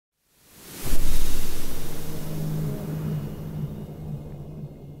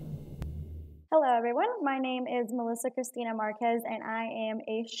Hello, everyone. My name is Cristina Márquez, and I am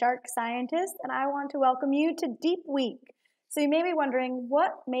a shark scientist, and I want to welcome you to Deep Week. So you may be wondering,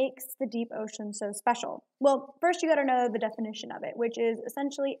 what makes the deep ocean so special? Well, first you got to know the definition of it, which is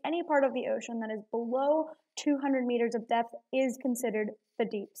essentially any part of the ocean that is below 200 meters of depth is considered the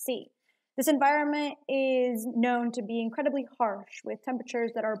deep sea. This environment is known to be incredibly harsh, with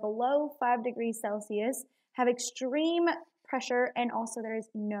temperatures that are below 5 degrees Celsius, have extreme pressure, and also there is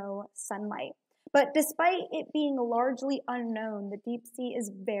no sunlight. But despite it being largely unknown, the deep sea is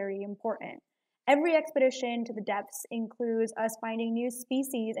very important. Every expedition to the depths includes us finding new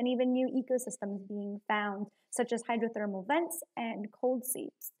species and even new ecosystems being found, such as hydrothermal vents and cold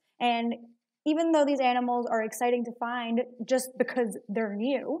seeps. And even though these animals are exciting to find just because they're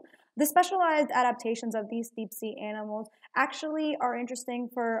new, the specialized adaptations of these deep sea animals actually are interesting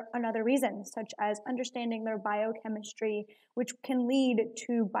for another reason, such as understanding their biochemistry, which can lead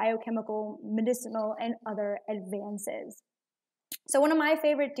to biochemical, medicinal, and other advances. So one of my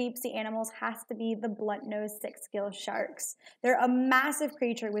favorite deep sea animals has to be the blunt-nosed six-gill sharks. They're a massive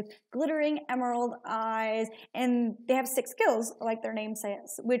creature with glittering emerald eyes, and they have 6 gills, like their name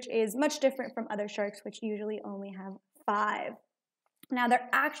says, which is much different from other sharks, which usually only have 5. Now, they're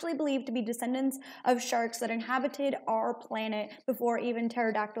actually believed to be descendants of sharks that inhabited our planet before even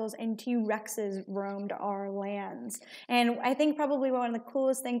pterodactyls and T-rexes roamed our lands. And I think probably one of the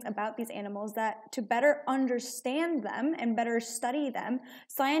coolest things about these animals that to better understand them and better study them,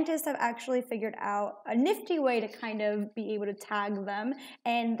 scientists have actually figured out a nifty way to kind of be able to tag them,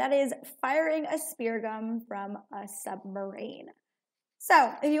 and that is firing a spear gun from a submarine.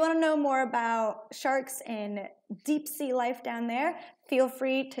 So, if you want to know more about sharks and deep sea life down there, feel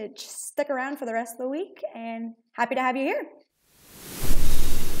free to stick around for the rest of the week, and happy to have you here.